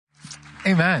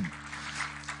Amen.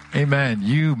 Amen.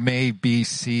 You may be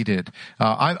seated.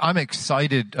 I'm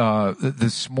excited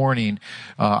this morning.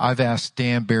 I've asked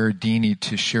Dan Berardini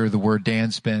to share the word.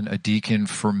 Dan's been a deacon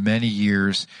for many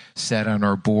years, sat on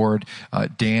our board.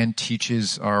 Dan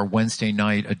teaches our Wednesday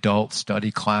night adult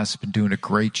study class, been doing a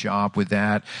great job with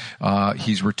that.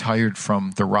 He's retired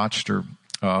from the Rochester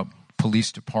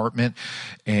Police Department,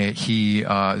 and he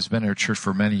has been in our church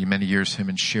for many, many years, him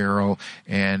and Cheryl,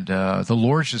 and the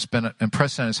Lord's just been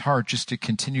impressed on his heart just to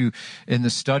continue in the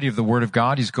study of the Word of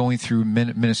God. He's going through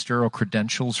ministerial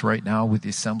credentials right now with the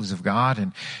Assemblies of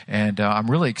God, and I'm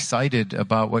really excited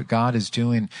about what God is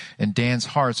doing in Dan's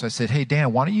heart. So I said, hey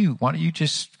Dan, why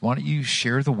don't you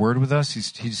share the Word with us?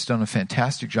 He's done a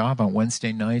fantastic job on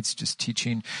Wednesday nights just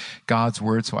teaching God's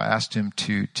Word. So I asked him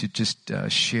to just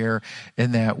share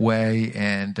in that way.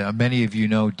 And many of you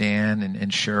know Dan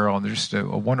and Cheryl, and they're just a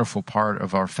wonderful part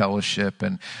of our fellowship.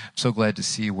 And I'm so glad to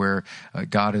see where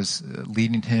God is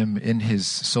leading him in his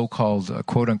so-called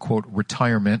quote-unquote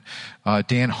retirement.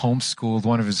 Dan homeschooled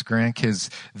one of his grandkids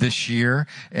this year,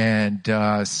 and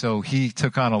so he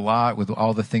took on a lot with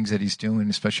all the things that he's doing,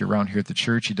 especially around here at the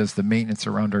church. He does the maintenance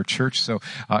around our church, so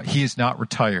he is not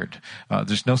retired.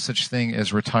 There's no such thing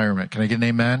as retirement. Can I get an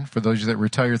amen? For those of you that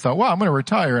retired, thought, wow, I'm going to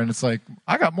retire, and it's like,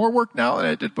 I got more work now than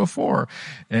I did before.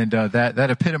 And that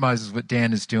epitomizes what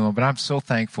Dan is doing. But I'm so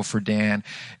thankful for Dan.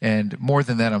 And more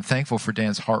than that, I'm thankful for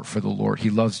Dan's heart for the Lord. He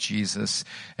loves Jesus,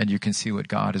 and you can see what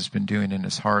God has been doing in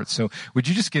his heart. So would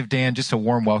you just give Dan just a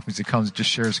warm welcome as he comes and just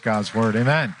shares God's word?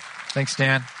 Amen. Thanks,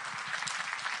 Dan.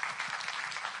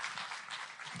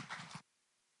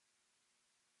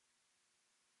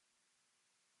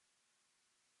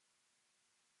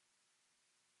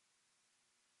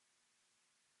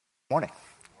 Morning.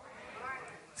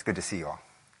 It's good to see you all.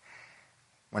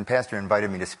 When Pastor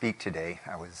invited me to speak today,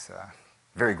 I was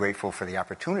very grateful for the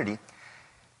opportunity,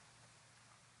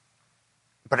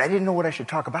 but I didn't know what I should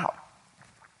talk about.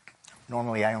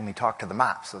 Normally, I only talk to the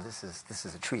mop, so this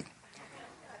is a treat.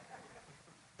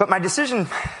 But my decision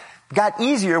got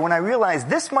easier when I realized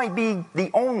this might be the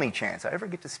only chance I ever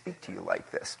get to speak to you like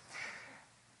this.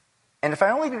 And if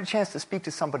I only get a chance to speak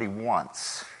to somebody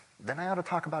once, then I ought to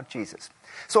talk about Jesus.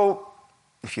 So,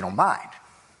 if you don't mind,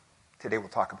 today we'll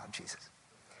talk about Jesus.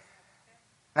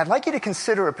 And I'd like you to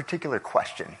consider a particular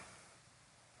question.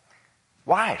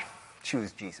 Why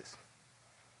choose Jesus?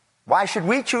 Why should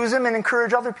we choose him and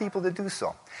encourage other people to do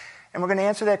so? And we're going to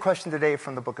answer that question today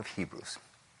from the book of Hebrews.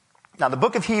 Now, the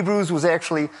book of Hebrews was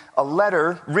actually a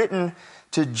letter written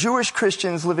to Jewish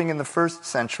Christians living in the first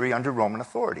century under Roman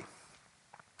authority.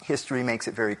 History makes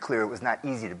it very clear it was not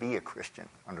easy to be a Christian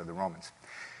under the Romans.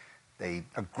 They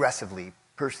aggressively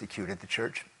persecuted the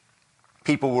church.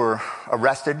 People were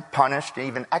arrested, punished, and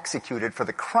even executed for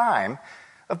the crime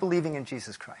of believing in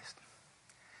Jesus Christ.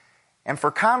 And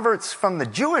for converts from the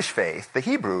Jewish faith, the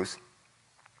Hebrews,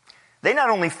 they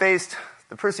not only faced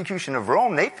the persecution of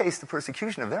Rome, they faced the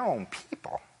persecution of their own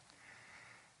people.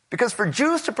 Because for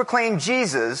Jews to proclaim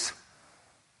Jesus,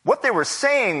 what they were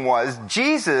saying was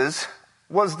Jesus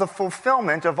was the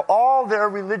fulfillment of all their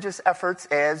religious efforts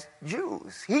as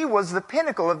Jews. He was the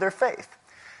pinnacle of their faith.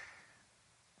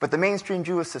 But the mainstream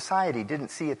Jewish society didn't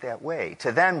see it that way.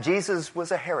 To them, Jesus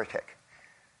was a heretic.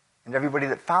 And everybody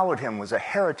that followed him was a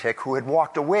heretic who had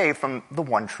walked away from the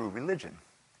one true religion.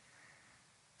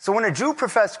 So when a Jew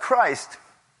professed Christ,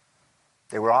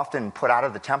 they were often put out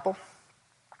of the temple,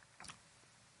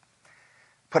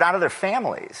 put out of their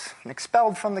families, and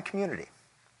expelled from the community.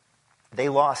 They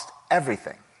lost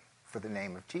everything for the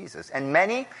name of Jesus. And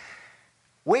many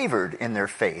wavered in their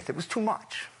faith. It was too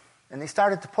much. And they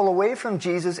started to pull away from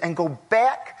Jesus and go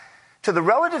back to the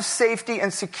relative safety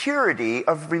and security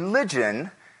of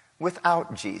religion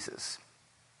without Jesus.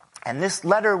 And this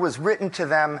letter was written to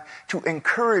them to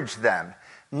encourage them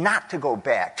not to go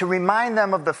back, to remind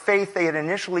them of the faith they had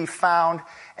initially found,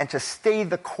 and to stay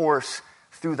the course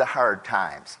through the hard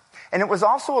times. And it was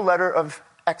also a letter of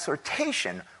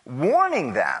exhortation,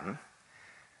 warning them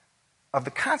of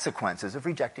the consequences of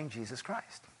rejecting Jesus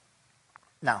Christ.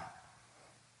 Now,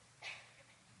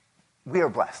 we are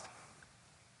blessed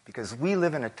because we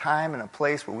live in a time and a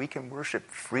place where we can worship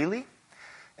freely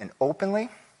and openly.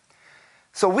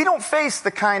 So we don't face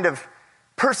the kind of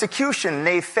persecution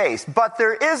they faced, but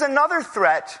there is another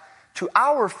threat to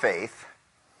our faith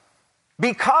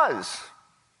because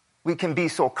we can be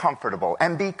so comfortable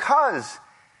and because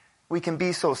we can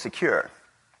be so secure.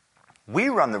 We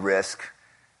run the risk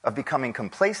of becoming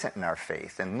complacent in our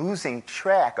faith and losing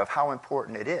track of how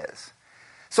important it is.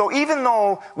 So even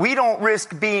though we don't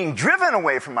risk being driven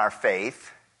away from our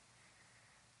faith,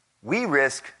 we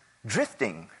risk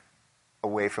drifting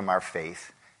away from our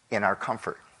faith in our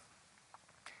comfort.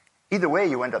 Either way,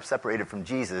 you end up separated from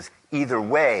Jesus. Either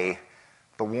way,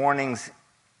 the warnings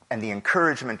and the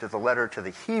encouragement of the letter to the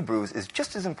Hebrews is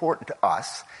just as important to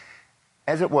us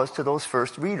as it was to those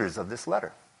first readers of this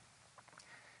letter.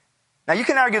 Now, you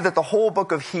can argue that the whole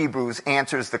book of Hebrews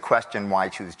answers the question, why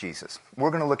choose Jesus?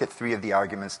 We're going to look at 3 of the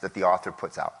arguments that the author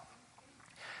puts out.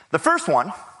 The first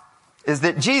one is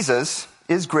that Jesus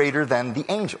is greater than the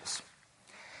angels.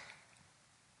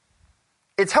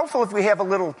 It's helpful if we have a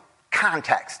little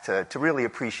context to really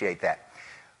appreciate that.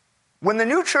 When the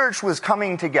new church was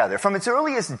coming together, from its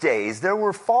earliest days, there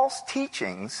were false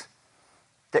teachings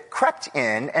that crept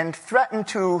in and threatened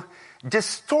to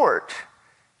distort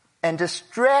and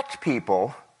distract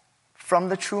people from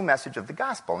the true message of the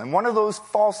gospel. And one of those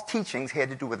false teachings had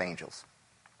to do with angels.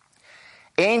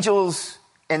 Angels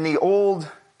in the Old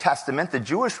Testament, the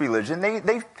Jewish religion,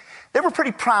 they were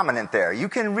pretty prominent there. You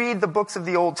can read the books of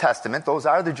the Old Testament, those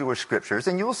are the Jewish scriptures,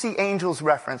 and you'll see angels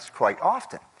referenced quite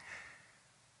often.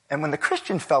 And when the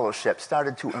Christian fellowship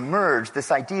started to emerge, this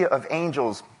idea of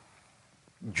angels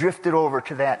drifted over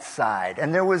to that side.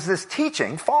 And there was this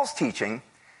teaching, false teaching,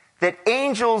 that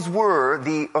angels were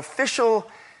the official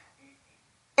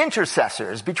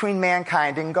intercessors between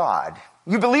mankind and God.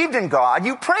 You believed in God,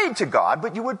 you prayed to God,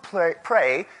 but you would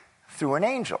pray through an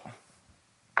angel.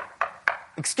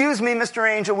 Excuse me, Mr.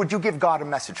 Angel, would you give God a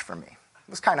message for me? It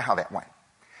was kind of how that went.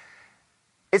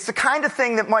 It's the kind of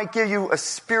thing that might give you a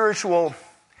spiritual,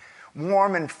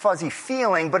 warm and fuzzy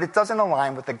feeling, but it doesn't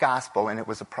align with the gospel, and it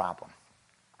was a problem.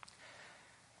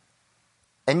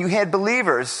 And you had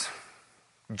believers,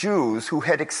 Jews, who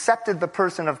had accepted the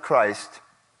person of Christ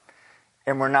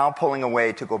and were now pulling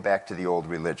away to go back to the old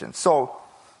religion. So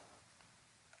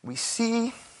we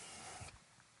see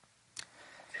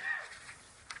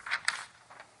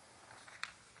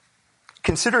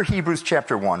consider Hebrews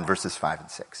chapter 1, verses 5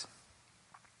 and 6.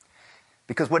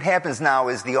 Because what happens now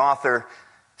is the author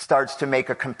starts to make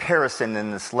a comparison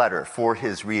in this letter for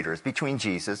his readers between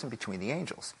Jesus and between the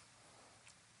angels.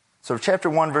 So chapter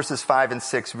 1, verses 5 and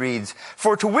 6 reads,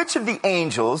 "For to which of the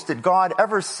angels did God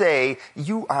ever say,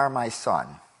 'You are my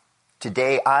son'?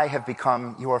 Today I have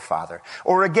become your father.'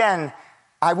 Or again,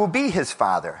 'I will be his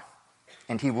father,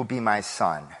 and he will be my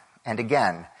son.' And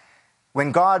again,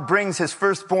 when God brings his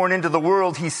firstborn into the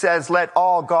world, he says, 'Let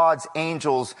all God's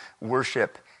angels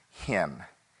worship him.'"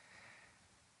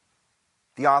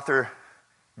 The author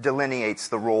delineates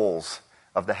the roles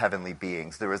of the heavenly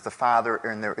beings. There is the Father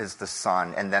and there is the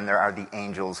Son, and then there are the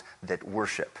angels that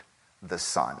worship the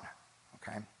Son.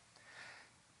 Okay?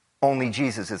 Only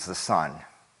Jesus is the Son.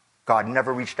 God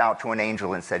never reached out to an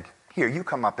angel and said, "Here, you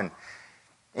come up and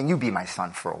you be my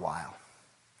son for a while."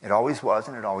 It always was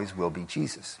and it always will be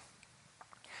Jesus.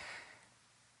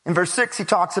 In verse 6, he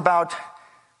talks about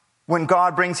when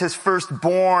God brings his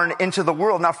firstborn into the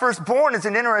world. Now, firstborn is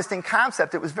an interesting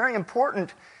concept. It was very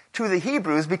important to the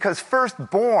Hebrews because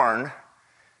firstborn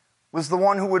was the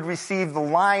one who would receive the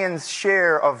lion's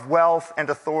share of wealth and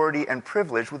authority and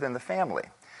privilege within the family.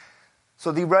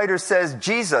 So the writer says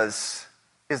Jesus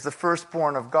is the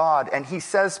firstborn of God, and he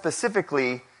says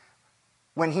specifically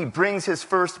when he brings his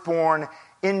firstborn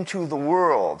into the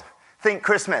world. Think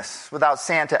Christmas without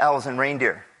Santa, elves, and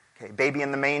reindeer. Okay, baby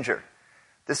in the manger.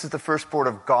 This is the firstborn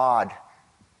of God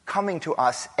coming to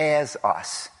us as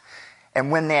us.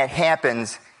 And when that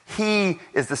happens, he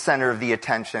is the center of the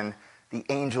attention. The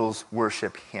angels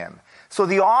worship him. So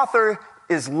the author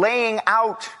is laying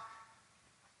out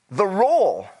the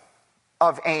role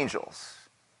of angels.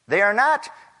 They are not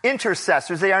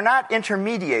intercessors. They are not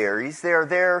intermediaries. They are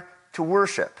there to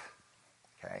worship.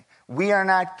 Okay? We are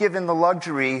not given the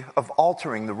luxury of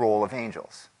altering the role of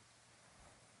angels,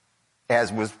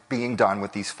 as was being done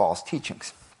with these false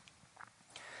teachings.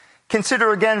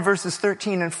 Consider again verses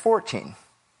 13 and 14.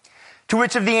 "To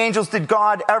which of the angels did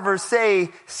God ever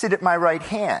say, 'Sit at my right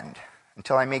hand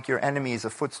until I make your enemies a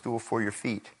footstool for your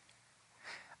feet'?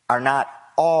 Are not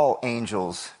all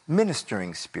angels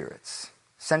ministering spirits,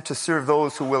 sent to serve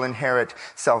those who will inherit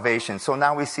salvation?" So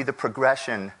now we see the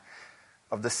progression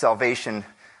of the salvation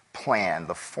plan,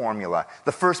 the formula.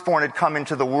 The firstborn had come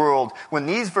into the world. When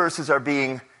these verses are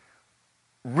being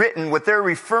written, what they're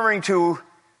referring to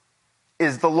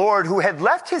is the Lord who had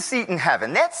left his seat in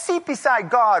heaven. That seat beside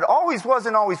God always was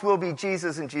and always will be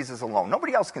Jesus and Jesus alone.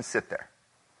 Nobody else can sit there.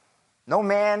 No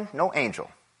man, no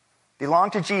angel.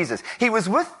 Belonged to Jesus. He was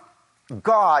with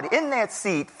God in that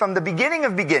seat from the beginning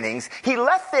of beginnings. He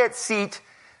left that seat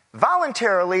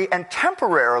voluntarily and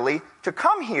temporarily to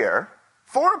come here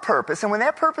for a purpose. And when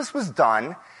that purpose was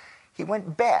done, he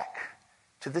went back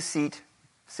to the seat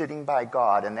sitting by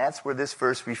God, and that's where this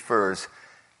verse refers.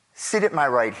 Sit at my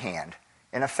right hand.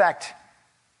 In effect,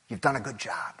 you've done a good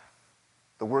job.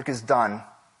 The work is done.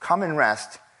 Come and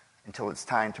rest until it's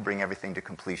time to bring everything to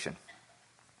completion.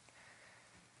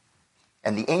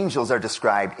 And the angels are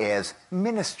described as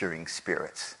ministering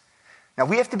spirits. Now,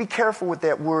 we have to be careful with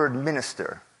that word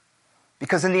minister,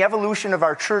 because in the evolution of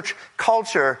our church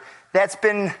culture, that's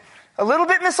been a little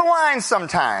bit misaligned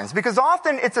sometimes, because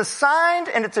often it's assigned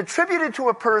and it's attributed to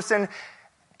a person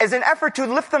as an effort to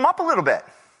lift them up a little bit,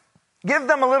 give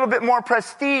them a little bit more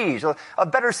prestige, a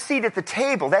better seat at the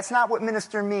table. That's not what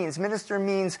minister means. Minister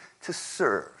means to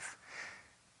serve.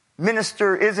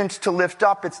 Minister isn't to lift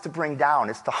up, it's to bring down,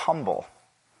 it's to humble.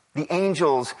 The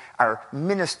angels are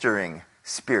ministering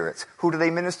spirits. Who do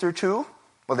they minister to?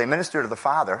 Well, they minister to the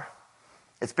Father.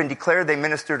 It's been declared they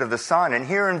minister to the Son. And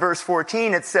here in verse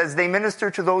 14 it says they minister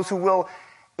to those who will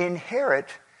inherit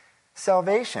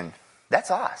salvation. That's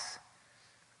us.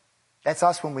 That's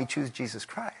us when we choose Jesus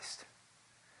Christ.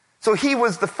 So he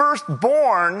was the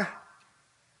firstborn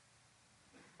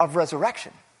of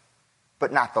resurrection,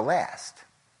 but not the last.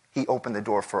 He opened the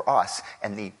door for us,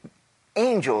 and the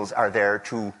angels are there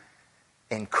to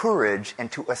encourage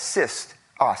and to assist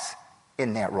us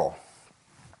in that role.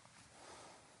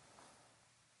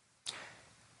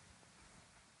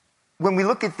 When we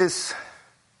look at these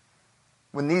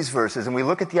verses, and we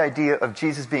look at the idea of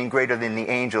Jesus being greater than the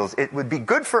angels, it would be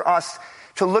good for us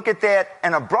to look at that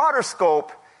in a broader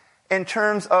scope in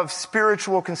terms of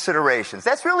spiritual considerations.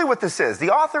 That's really what this is.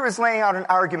 The author is laying out an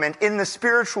argument in the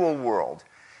spiritual world.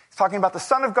 He's talking about the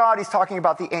Son of God. He's talking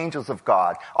about the angels of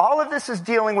God. All of this is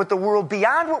dealing with the world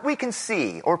beyond what we can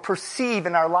see or perceive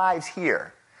in our lives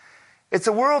here. It's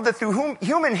a world that through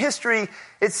human history,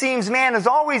 it seems man has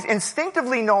always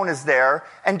instinctively known as there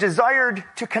and desired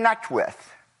to connect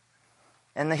with.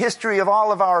 And the history of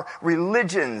all of our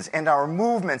religions and our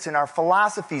movements and our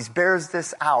philosophies bears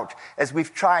this out as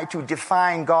we've tried to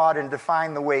define God and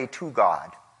define the way to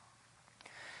God.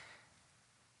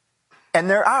 And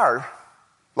there are,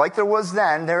 like there was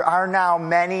then, there are now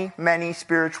many, many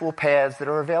spiritual paths that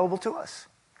are available to us.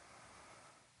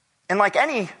 And like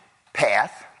any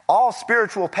path, all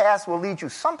spiritual paths will lead you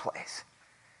someplace.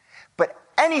 But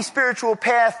any spiritual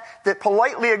path that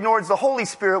politely ignores the Holy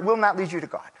Spirit will not lead you to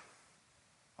God.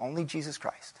 Only Jesus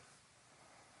Christ.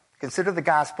 Consider the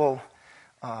Gospel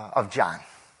of John.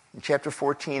 In chapter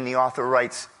 14, the author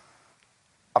writes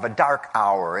of a dark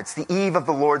hour. It's the eve of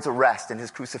the Lord's arrest and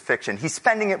his crucifixion. He's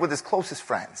spending it with his closest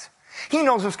friends. He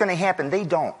knows what's going to happen. They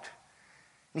don't.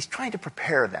 He's trying to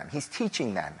prepare them. He's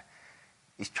teaching them.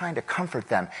 He's trying to comfort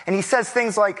them. And he says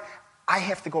things like, I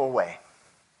have to go away.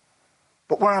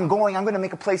 But where I'm going to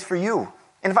make a place for you.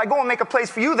 And if I go and make a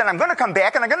place for you, then I'm going to come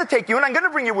back and I'm going to take you and I'm going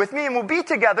to bring you with me and we'll be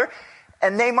together.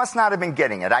 And they must not have been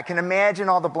getting it. I can imagine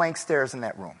all the blank stares in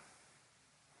that room.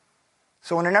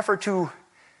 So in an effort to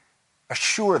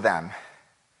assure them,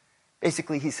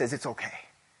 basically he says, it's okay.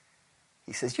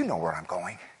 He says, you know where I'm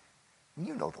going.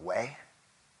 You know the way.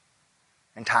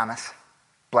 And Thomas,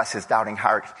 bless his doubting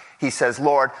heart, he says,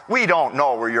 Lord, we don't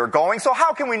know where you're going, so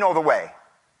how can we know the way?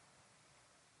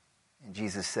 And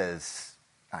Jesus says,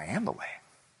 I am the way,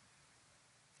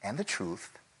 and the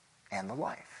truth, and the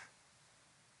life.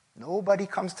 Nobody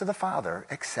comes to the Father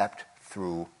except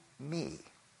through me.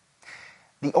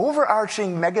 The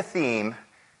overarching mega theme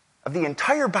of the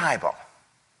entire Bible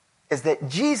is that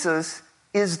Jesus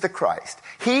is the Christ.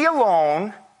 He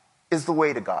alone is the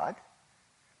way to God.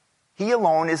 He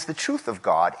alone is the truth of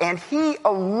God, and he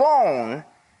alone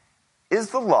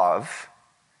is the love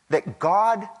that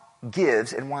God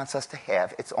gives and wants us to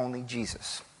have. It's only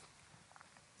Jesus.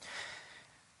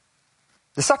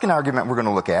 The second argument we're going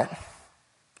to look at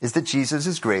is that Jesus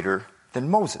is greater than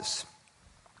Moses.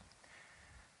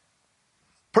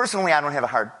 Personally, I don't have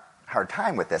a hard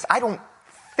time with this. I don't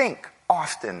think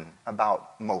often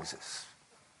about Moses.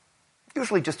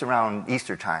 Usually just around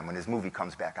Easter time when his movie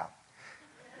comes back out.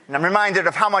 And I'm reminded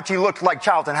of how much he looked like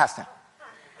Charlton Heston.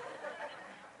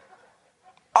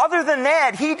 Other than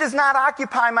that, he does not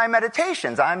occupy my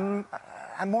meditations. I'm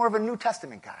more of a New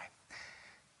Testament guy.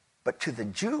 But to the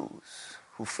Jews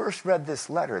who first read this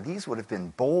letter, these would have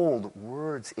been bold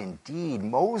words indeed.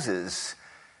 Moses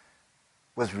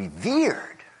was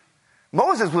revered.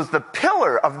 Moses was the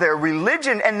pillar of their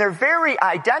religion and their very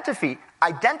identity,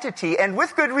 and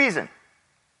with good reason.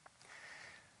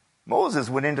 Moses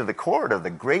went into the court of the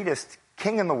greatest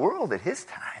king in the world at his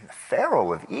time, the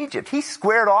Pharaoh of Egypt. He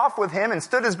squared off with him and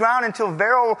stood his ground until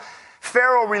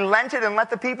Pharaoh relented and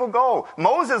let the people go.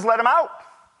 Moses let him out.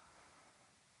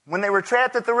 When they were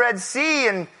trapped at the Red Sea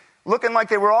and looking like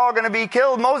they were all going to be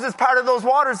killed. Moses parted those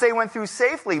waters they went through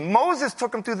safely. Moses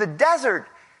took them through the desert,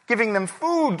 giving them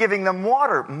food, giving them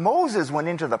water. Moses went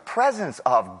into the presence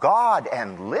of God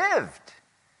and lived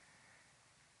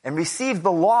and received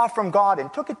the law from God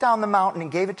and took it down the mountain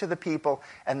and gave it to the people.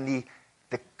 And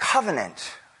the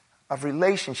covenant of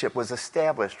relationship was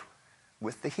established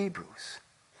with the Hebrews.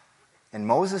 And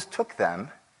Moses took them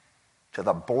to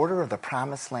the border of the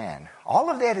promised land. All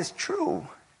of that is true,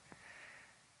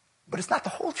 but it's not the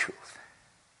whole truth.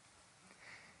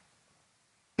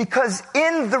 Because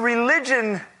in the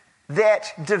religion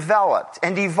that developed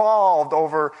and evolved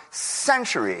over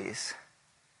centuries,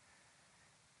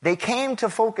 they came to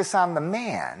focus on the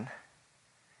man,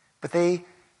 but they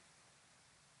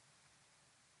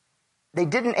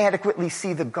didn't adequately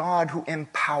see the God who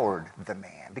empowered the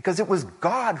man, because it was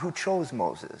God who chose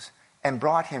Moses and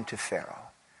brought him to Pharaoh.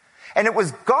 And it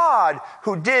was God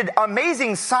who did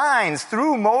amazing signs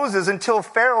through Moses until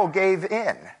Pharaoh gave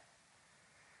in.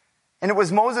 And it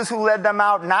was Moses who led them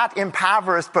out, not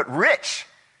impoverished, but rich.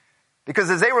 Because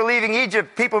as they were leaving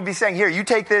Egypt, people would be saying, here, you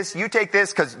take this,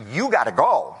 because you got to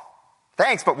go.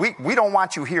 Thanks, but we don't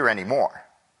want you here anymore.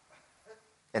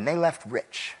 And they left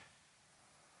rich.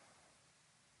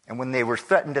 And when they were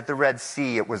threatened at the Red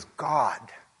Sea, it was God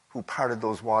who parted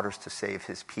those waters to save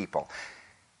his people.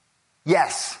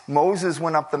 Yes, Moses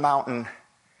went up the mountain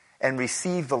and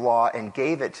received the law and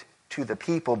gave it to the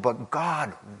people, but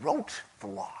God wrote the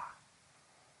law.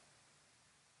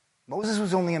 Moses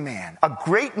was only a man, a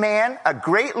great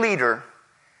leader,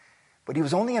 but he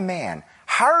was only a man,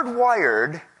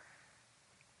 hardwired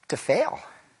to fail.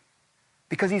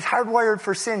 Because he's hardwired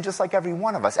for sin just like every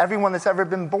one of us. Everyone that's ever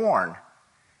been born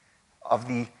of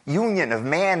the union of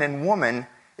man and woman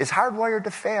is hardwired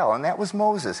to fail, and that was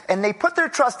Moses. And they put their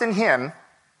trust in him,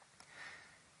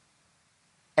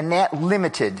 and that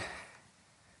limited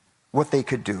what they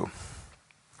could do.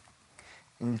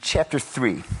 In chapter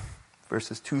 3,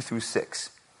 verses 2 through 6,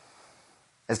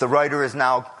 as the writer is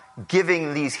now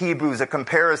giving these Hebrews a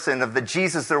comparison of the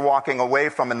Jesus they're walking away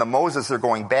from and the Moses they're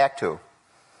going back to,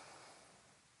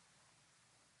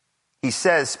 he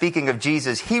says, speaking of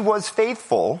Jesus, he was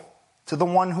faithful to the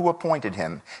one who appointed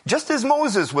him, just as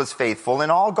Moses was faithful in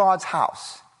all God's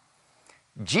house.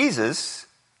 Jesus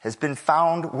has been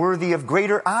found worthy of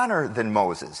greater honor than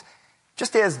Moses,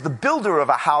 just as the builder of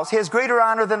a house has greater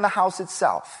honor than the house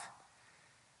itself.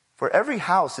 For every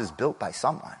house is built by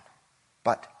someone,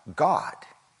 but God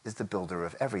is the builder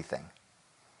of everything.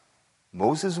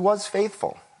 Moses was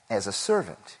faithful as a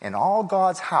servant in all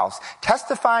God's house,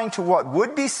 testifying to what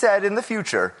would be said in the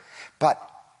future, but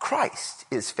Christ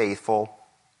is faithful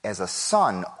as a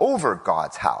son over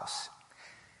God's house.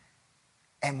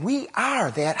 And we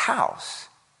are that house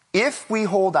if we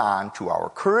hold on to our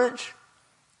courage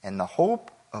and the hope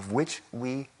of which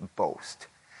we boast.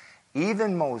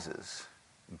 Even Moses,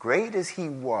 great as he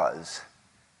was,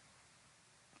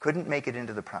 couldn't make it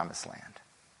into the promised land.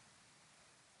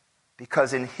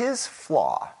 Because in his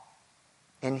flaw,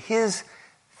 in his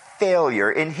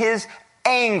failure, in his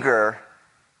anger,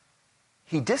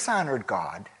 he dishonored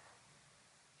God,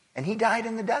 and he died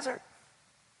in the desert.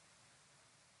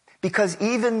 Because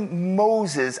even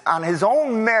Moses, on his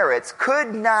own merits,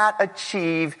 could not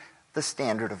achieve the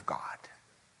standard of God.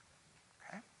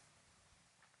 Okay?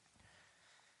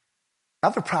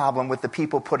 Another problem with the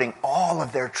people putting all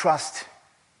of their trust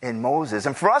in Moses,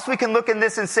 and for us we can look in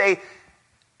this and say,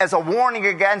 as a warning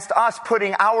against us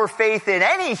putting our faith in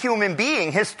any human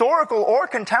being, historical or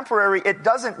contemporary, it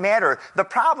doesn't matter. The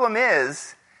problem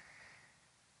is,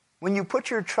 when you put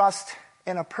your trust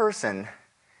in a person,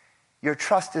 your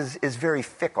trust is very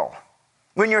fickle.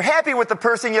 When you're happy with the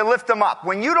person, you lift them up.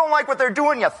 When you don't like what they're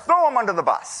doing, you throw them under the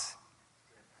bus.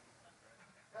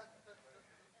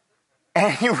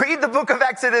 And you read the book of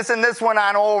Exodus, and this went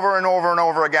on over and over and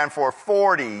over again for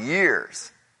 40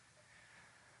 years.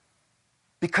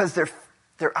 Because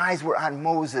their eyes were on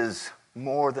Moses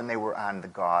more than they were on the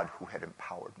God who had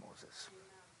empowered Moses.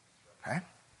 Okay?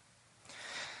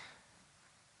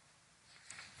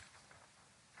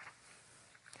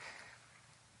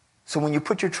 So when you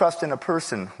put your trust in a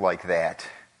person like that,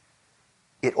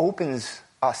 it opens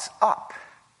us up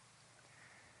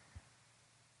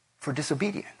for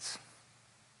disobedience,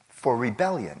 for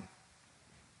rebellion,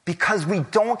 because we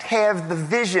don't have the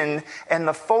vision and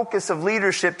the focus of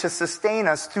leadership to sustain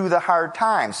us through the hard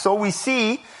times. So we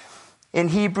see in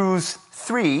Hebrews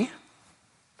 3,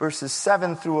 verses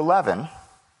 7 through 11,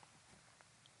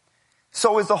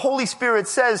 so as the Holy Spirit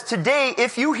says, today,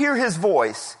 if you hear his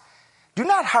voice, do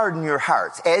not harden your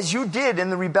hearts as you did in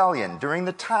the rebellion during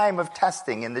the time of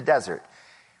testing in the desert,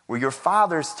 where your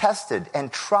fathers tested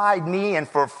and tried me and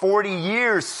for 40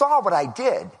 years saw what I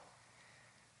did.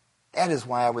 That is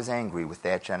why I was angry with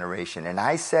that generation. And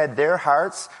I said, their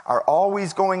hearts are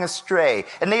always going astray,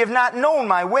 and they have not known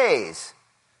my ways.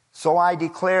 So I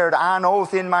declared on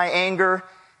oath in my anger,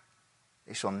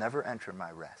 they shall never enter my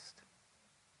rest.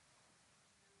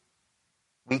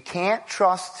 We can't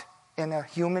trust in a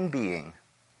human being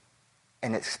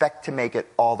and expect to make it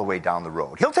all the way down the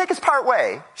road. He'll take us part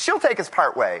way. She'll take us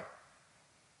part way.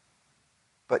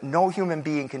 But no human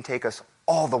being can take us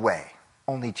all the way.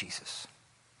 Only Jesus.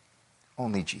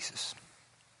 Only Jesus.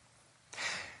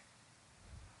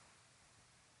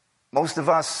 Most of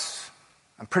us,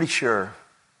 I'm pretty sure,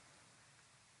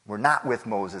 were not with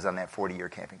Moses on that 40-year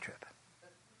camping trip.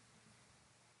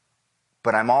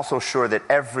 But I'm also sure that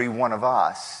every one of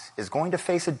us is going to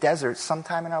face a desert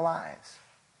sometime in our lives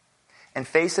and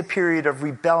face a period of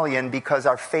rebellion because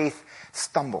our faith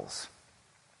stumbles.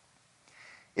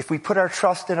 If we put our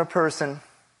trust in a person,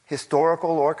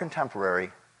 historical or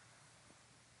contemporary,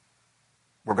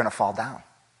 we're going to fall down.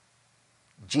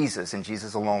 Jesus and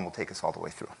Jesus alone will take us all the way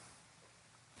through.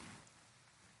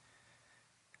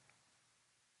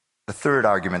 The third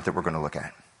argument that we're going to look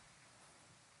at.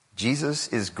 Jesus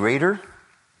is greater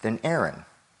than Aaron,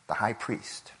 the high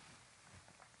priest.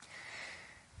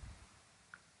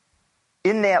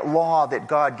 In that law that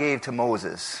God gave to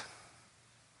Moses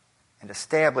and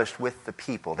established with the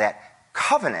people, that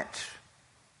covenant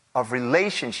of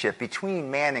relationship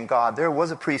between man and God, there was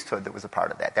a priesthood that was a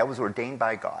part of that. That was ordained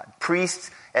by God.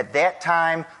 Priests at that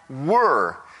time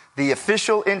were the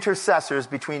official intercessors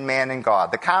between man and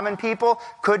God. The common people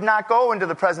could not go into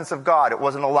the presence of God. It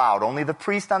wasn't allowed. Only the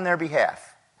priest on their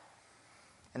behalf.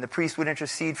 And the priest would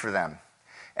intercede for them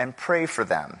and pray for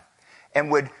them and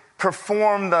would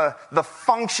perform the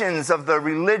functions of the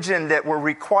religion that were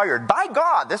required by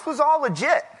God. This was all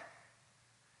legit.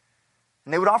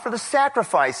 And they would offer the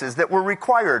sacrifices that were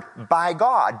required by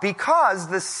God because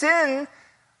the sin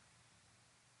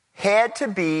had to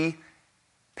be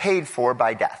paid for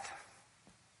by death.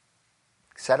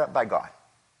 Set up by God.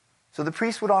 So the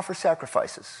priest would offer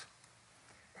sacrifices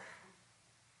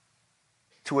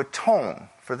to atone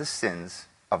for the sins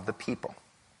of the people.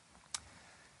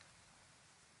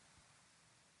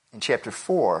 In chapter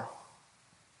 4,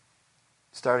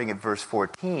 starting at verse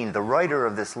 14, the writer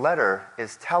of this letter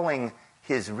is telling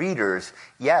his readers,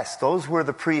 yes, those were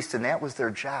the priests and that was their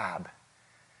job.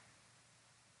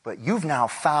 But you've now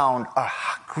found a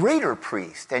greater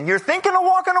priest and you're thinking of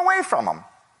walking away from him.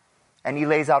 And he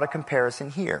lays out a comparison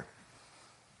here.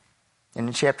 And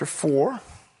in chapter 4,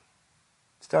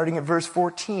 starting at verse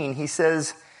 14, he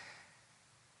says,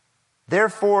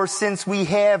 therefore, since we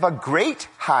have a great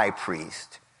high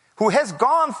priest who has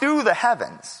gone through the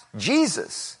heavens,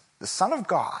 Jesus, the Son of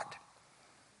God,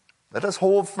 let us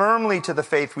hold firmly to the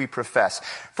faith we profess.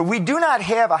 For we do not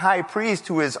have a high priest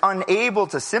who is unable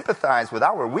to sympathize with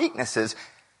our weaknesses,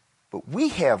 but we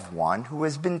have one who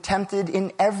has been tempted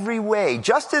in every way,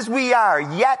 just as we are,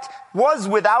 yet was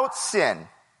without sin.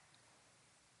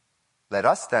 Let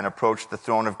us then approach the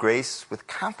throne of grace with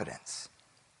confidence,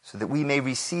 so that we may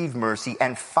receive mercy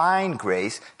and find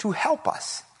grace to help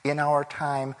us in our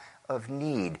time of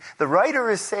need. The writer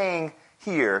is saying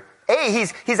here,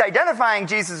 he's identifying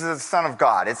Jesus as the Son of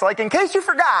God. It's like, in case you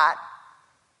forgot,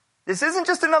 this isn't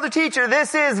just another teacher.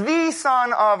 This is the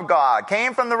Son of God.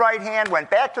 Came from the right hand, went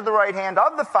back to the right hand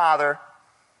of the Father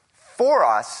for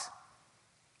us.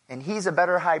 And he's a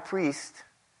better high priest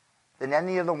than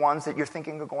any of the ones that you're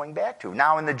thinking of going back to.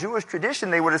 Now, in the Jewish tradition,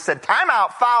 they would have said, time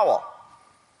out, foul.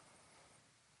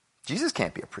 Jesus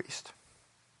can't be a priest.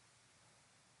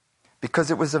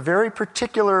 Because it was a very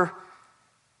particular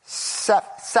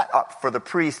set up for the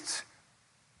priests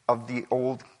of the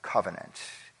Old Covenant.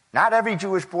 Not every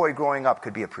Jewish boy growing up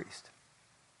could be a priest.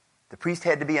 The priest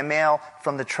had to be a male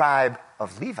from the tribe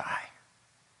of Levi,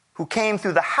 who came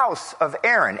through the house of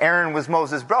Aaron. Aaron was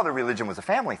Moses' brother. Religion was a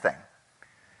family thing.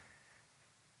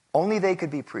 Only they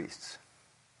could be priests.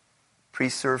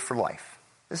 Priests served for life.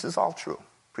 This is all true.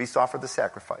 Priests offer the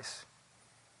sacrifice.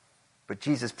 But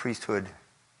Jesus' priesthood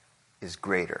is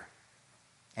greater.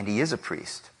 And he is a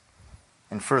priest.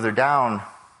 And further down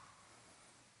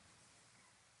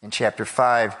in chapter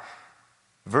 5,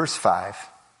 verse 5,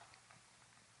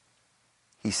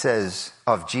 he says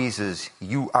of Jesus,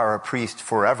 you are a priest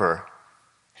forever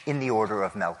in the order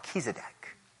of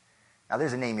Melchizedek. Now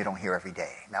there's a name you don't hear every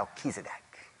day, Melchizedek.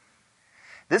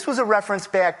 This was a reference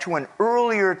back to an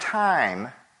earlier time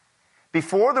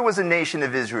before there was a nation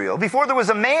of Israel, before there was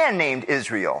a man named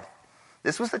Israel.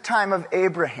 This was the time of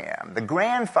Abraham, the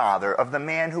grandfather of the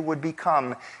man who would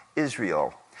become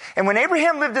Israel. And when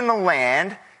Abraham lived in the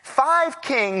land, 5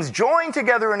 kings joined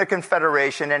together in a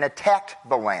confederation and attacked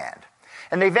the land.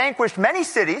 And they vanquished many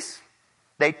cities,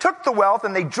 they took the wealth,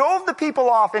 and they drove the people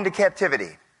off into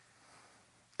captivity.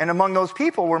 And among those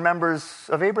people were members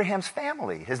of Abraham's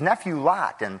family, his nephew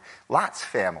Lot and Lot's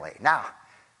family. Now,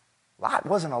 Lot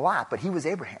wasn't a Lot, but he was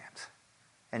Abraham's.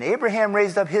 And Abraham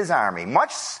raised up his army,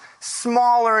 much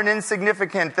smaller and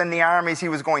insignificant than the armies he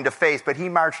was going to face, but he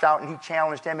marched out and he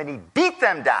challenged them and he beat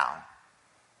them down.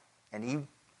 And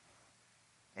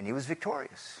he was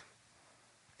victorious.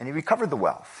 And he recovered the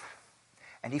wealth.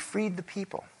 And he freed the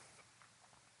people.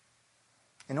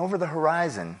 And over the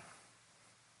horizon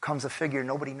comes a figure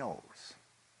nobody knows,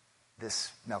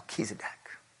 this Melchizedek.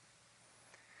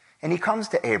 And he comes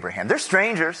to Abraham. They're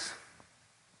strangers.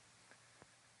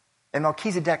 And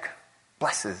Melchizedek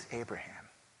blesses Abraham.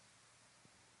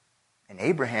 And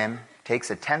Abraham takes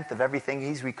 1/10 of everything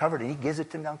he's recovered and he gives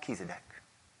it to Melchizedek.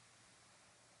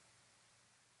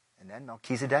 And then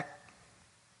Melchizedek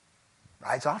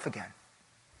rides off again.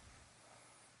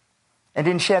 And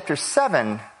in chapter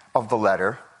 7 of the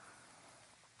letter,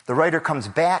 the writer comes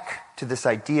back to this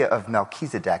idea of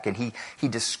Melchizedek, and he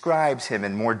describes him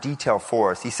in more detail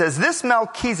for us. He says, this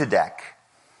Melchizedek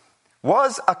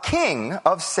was a king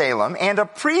of Salem and a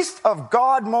priest of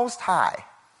God Most High.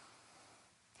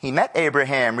 He met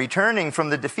Abraham returning from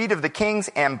the defeat of the kings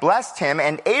and blessed him,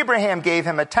 and Abraham gave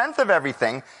him 1/10 of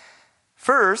everything.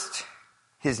 First,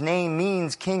 his name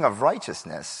means king of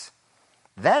righteousness.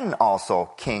 Then also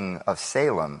king of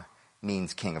Salem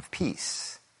means king of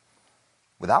peace.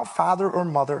 Without father or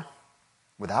mother,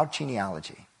 without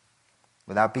genealogy,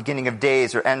 without beginning of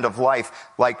days or end of life,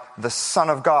 like the Son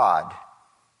of God,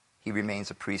 he remains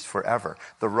a priest forever.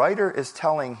 The writer is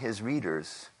telling his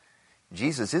readers,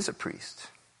 Jesus is a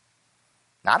priest.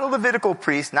 Not a Levitical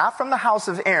priest, not from the house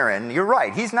of Aaron. You're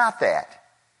right, he's not that.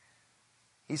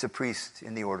 He's a priest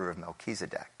in the order of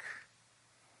Melchizedek.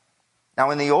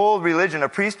 Now, in the old religion, a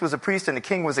priest was a priest and a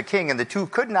king was a king, and the two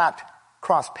could not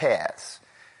cross paths.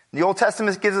 The Old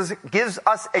Testament gives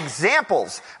us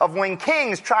examples of when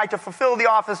kings tried to fulfill the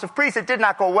office of priest. It did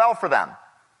not go well for them.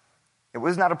 It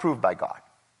was not approved by God.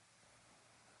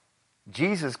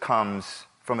 Jesus comes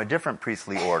from a different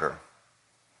priestly order.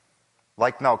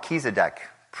 Like Melchizedek,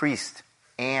 priest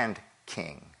and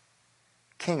king.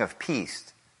 King of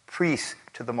peace, priest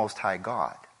to the Most High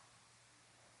God.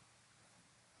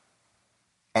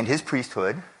 And his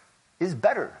priesthood is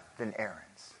better than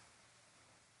Aaron's.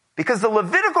 Because the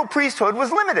Levitical priesthood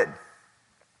was limited.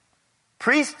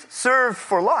 Priests served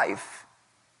for life,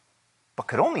 but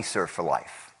could only serve for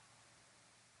life.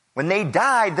 When they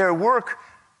died, their work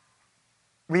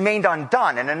remained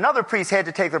undone, and another priest had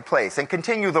to take their place and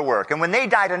continue the work. And when they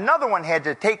died, another one had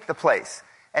to take the place.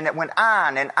 And it went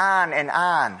on and on and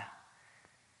on.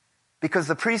 Because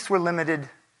the priests were limited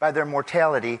by their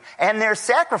mortality, and their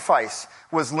sacrifice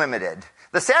was limited.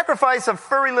 The sacrifice of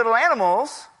furry little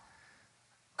animals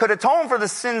could atone for the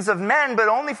sins of men, but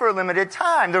only for a limited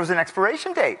time. There was an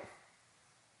expiration date.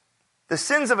 The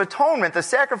sins of atonement, the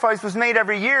sacrifice was made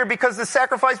every year because the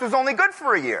sacrifice was only good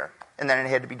for a year. And then it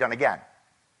had to be done again,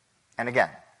 and again,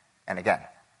 and again.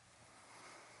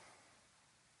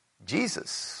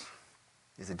 Jesus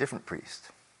is a different priest.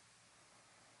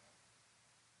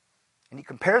 And he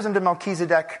compares him to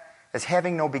Melchizedek as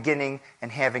having no beginning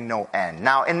and having no end.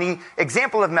 Now, in the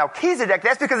example of Melchizedek,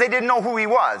 that's because they didn't know who he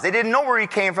was. They didn't know where he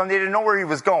came from. They didn't know where he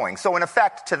was going. So, in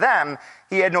effect, to them,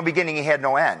 he had no beginning, he had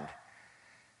no end.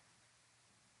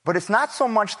 But it's not so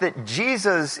much that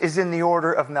Jesus is in the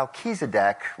order of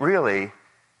Melchizedek, really,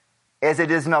 as it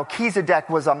is Melchizedek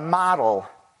was a model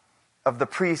of the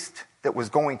priest that was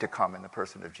going to come in the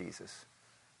person of Jesus,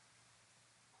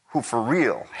 who for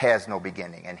real has no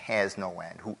beginning and has no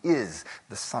end, who is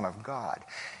the Son of God.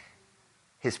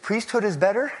 His priesthood is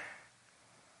better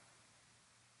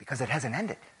because it hasn't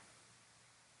ended.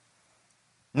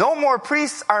 No more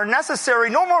priests are necessary,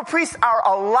 no more priests are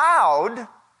allowed,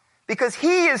 because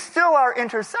he is still our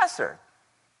intercessor.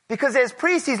 Because as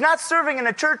priest, he's not serving in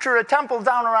a church or a temple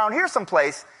down around here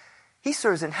someplace. He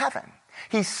serves in heaven.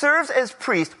 He serves as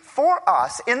priest for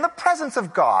us in the presence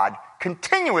of God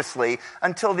continuously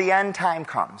until the end time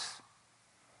comes.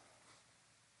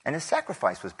 And his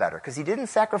sacrifice was better because he didn't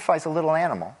sacrifice a little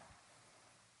animal.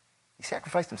 He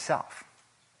sacrificed himself.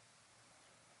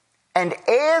 And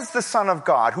as the Son of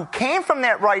God, who came from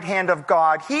that right hand of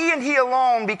God, he and he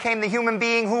alone became the human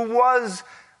being who was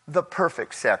the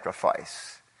perfect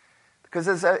sacrifice. Because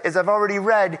as I've already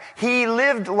read, he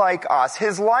lived like us.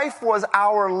 His life was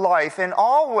our life, in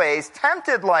all ways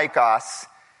tempted like us,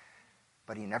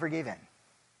 but he never gave in.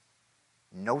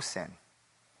 No sin.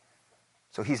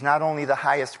 So he's not only the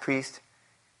highest priest,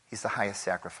 he's the highest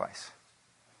sacrifice.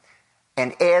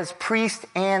 And as priest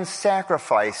and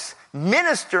sacrifice,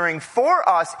 ministering for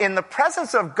us in the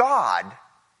presence of God,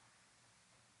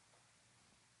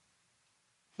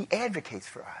 he advocates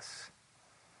for us.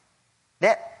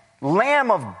 That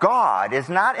Lamb of God is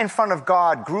not in front of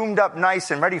God groomed up nice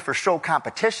and ready for show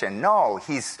competition. No,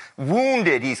 he's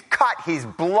wounded, he's cut, he's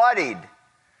bloodied.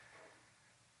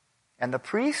 And the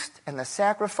priest and the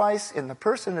sacrifice in the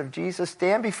person of Jesus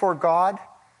stand before God,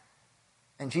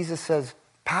 and Jesus says,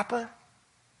 Papa,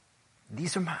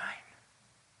 these are mine.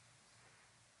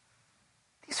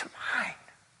 These are mine.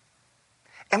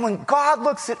 And when God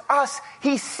looks at us,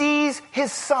 he sees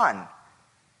his son.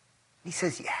 He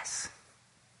says, yes.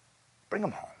 Bring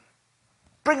them home.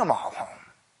 Bring them all home.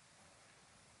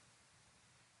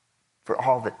 For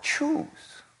all that choose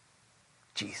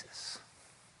Jesus.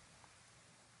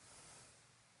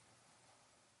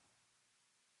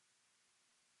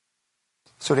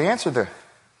 So to answer the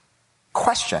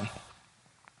question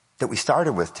that we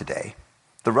started with today,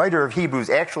 the writer of Hebrews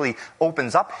actually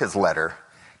opens up his letter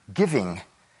giving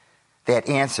that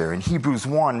answer. In Hebrews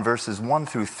 1, verses 1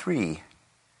 through 3,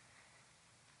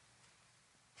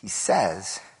 he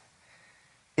says,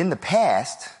 in the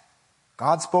past,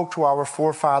 God spoke to our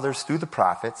forefathers through the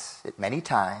prophets at many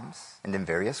times and in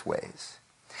various ways.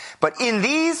 But in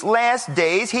these last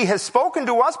days, he has spoken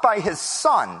to us by his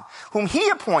Son, whom he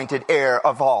appointed heir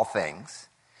of all things,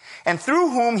 and through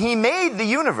whom he made the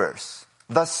universe.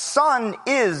 The Son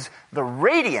is the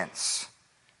radiance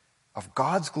of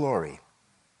God's glory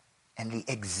and the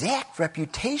exact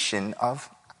representation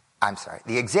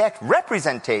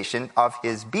of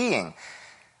his being,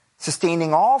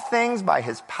 sustaining all things by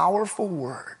his powerful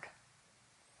word.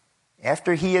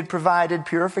 After he had provided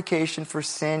purification for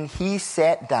sin, he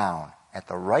sat down at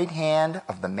the right hand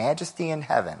of the Majesty in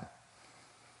heaven.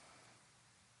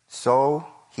 So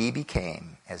he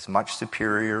became as much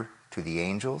superior to the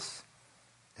angels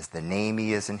as the name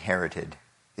he has inherited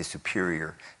is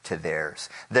superior to theirs.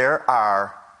 There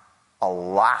are a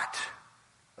lot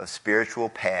of spiritual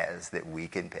paths that we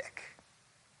can pick.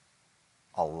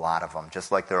 A lot of them,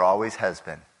 just like there always has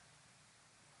been.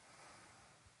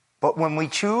 But when we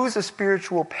choose a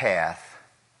spiritual path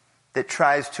that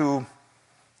tries to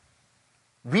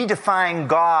redefine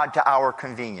God to our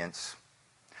convenience,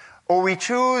 or we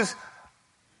choose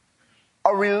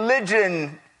a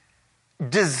religion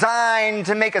designed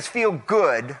to make us feel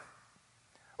good,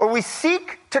 or we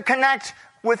seek to connect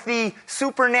with the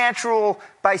supernatural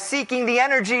by seeking the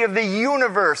energy of the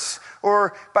universe,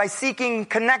 or by seeking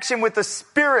connection with the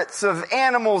spirits of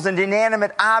animals and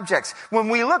inanimate objects. When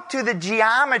we look to the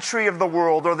geometry of the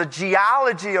world or the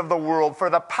geology of the world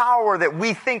for the power that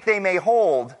we think they may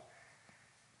hold,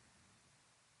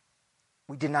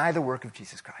 we deny the work of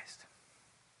Jesus Christ.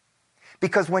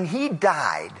 Because when he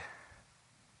died,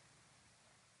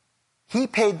 he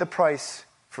paid the price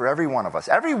for every one of us.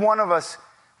 Every one of us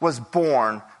was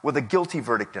born with a guilty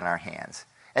verdict in our hands.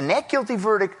 And that guilty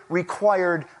verdict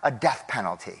required a death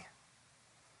penalty.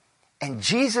 And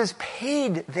Jesus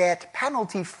paid that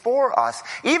penalty for us,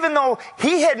 even though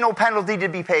he had no penalty to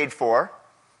be paid for.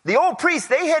 The old priests,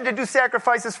 they had to do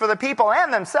sacrifices for the people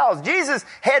and themselves. Jesus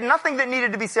had nothing that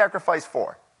needed to be sacrificed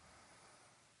for.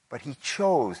 But he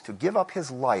chose to give up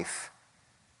his life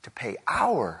to pay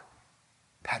our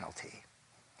penalty.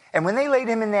 And when they laid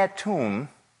him in that tomb,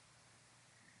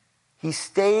 he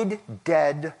stayed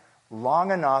dead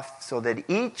long enough so that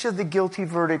each of the guilty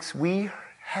verdicts we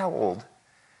held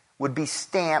would be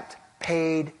stamped,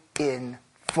 paid in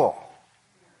full.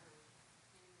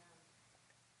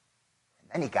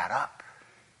 And then he got up.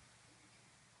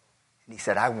 And he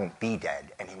said, I won't be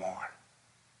dead anymore.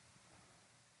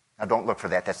 Now don't look for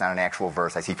that. That's not an actual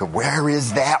verse. I see, where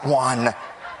is that one?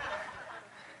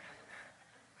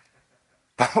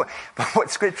 But what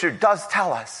Scripture does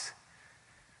tell us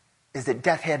is that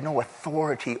death had no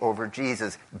authority over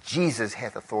Jesus. Jesus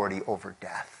had authority over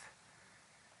death.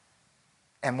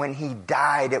 And when he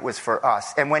died, it was for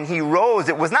us. And when he rose,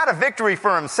 it was not a victory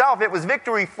for himself. It was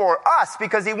victory for us,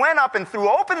 because he went up and threw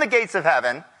open the gates of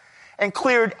heaven and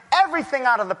cleared everything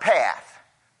out of the path,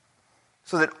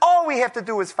 so that all we have to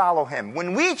do is follow him.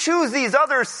 When we choose these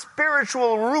other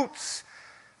spiritual routes,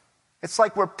 it's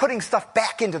like we're putting stuff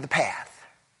back into the path.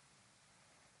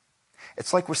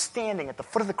 It's like we're standing at the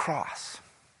foot of the cross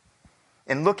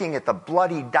and looking at the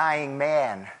bloody, dying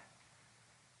man,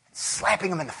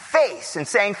 slapping him in the face and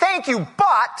saying, thank you,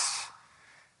 but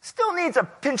still needs a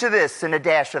pinch of this and a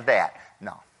dash of that.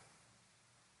 No.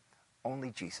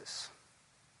 Only Jesus.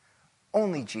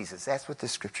 Only Jesus. That's what the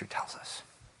Scripture tells us.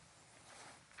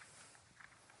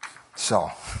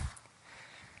 So,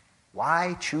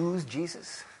 why choose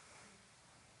Jesus?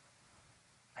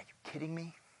 Are you kidding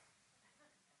me?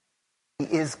 He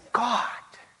is God.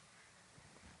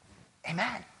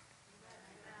 Amen.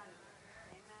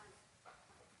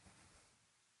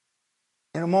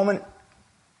 In a moment,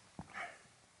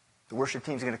 the worship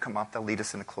team is going to come up. They'll lead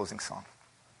us in a closing song.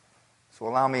 So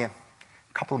allow me a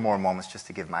couple more moments just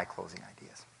to give my closing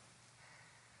ideas.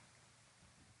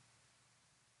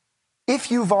 If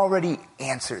you've already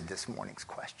answered this morning's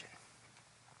question,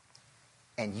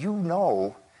 and you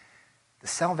know the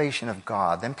salvation of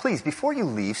God, then please, before you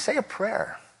leave, say a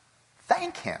prayer.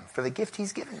 Thank Him for the gift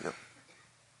He's given you.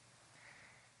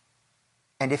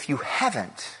 And if you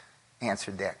haven't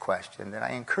answered that question, then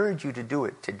I encourage you to do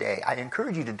it today. I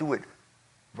encourage you to do it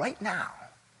right now,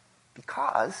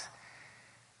 because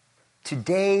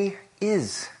today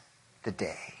is the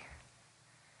day.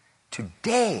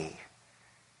 Today,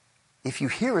 if you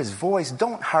hear His voice,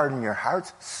 don't harden your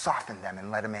hearts, soften them and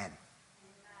let Him in.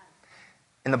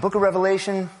 In the book of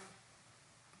Revelation,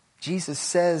 Jesus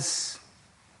says,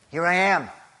 "Here I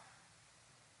am.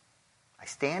 I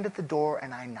stand at the door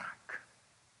and I knock.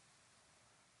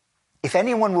 If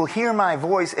anyone will hear my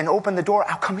voice and open the door,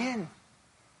 I'll come in.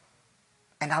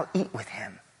 And I'll eat with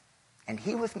him, and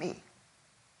he with me."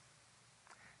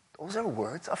 Those are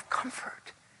words of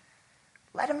comfort.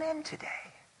 Let Him in today.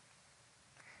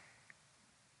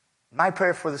 My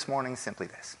prayer for this morning is simply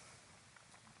this.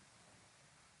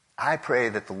 I pray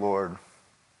that the Lord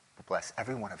will bless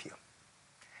every one of you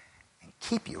and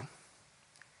keep you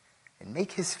and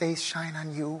make His face shine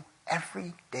on you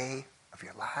every day of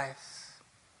your lives.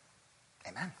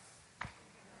 Amen.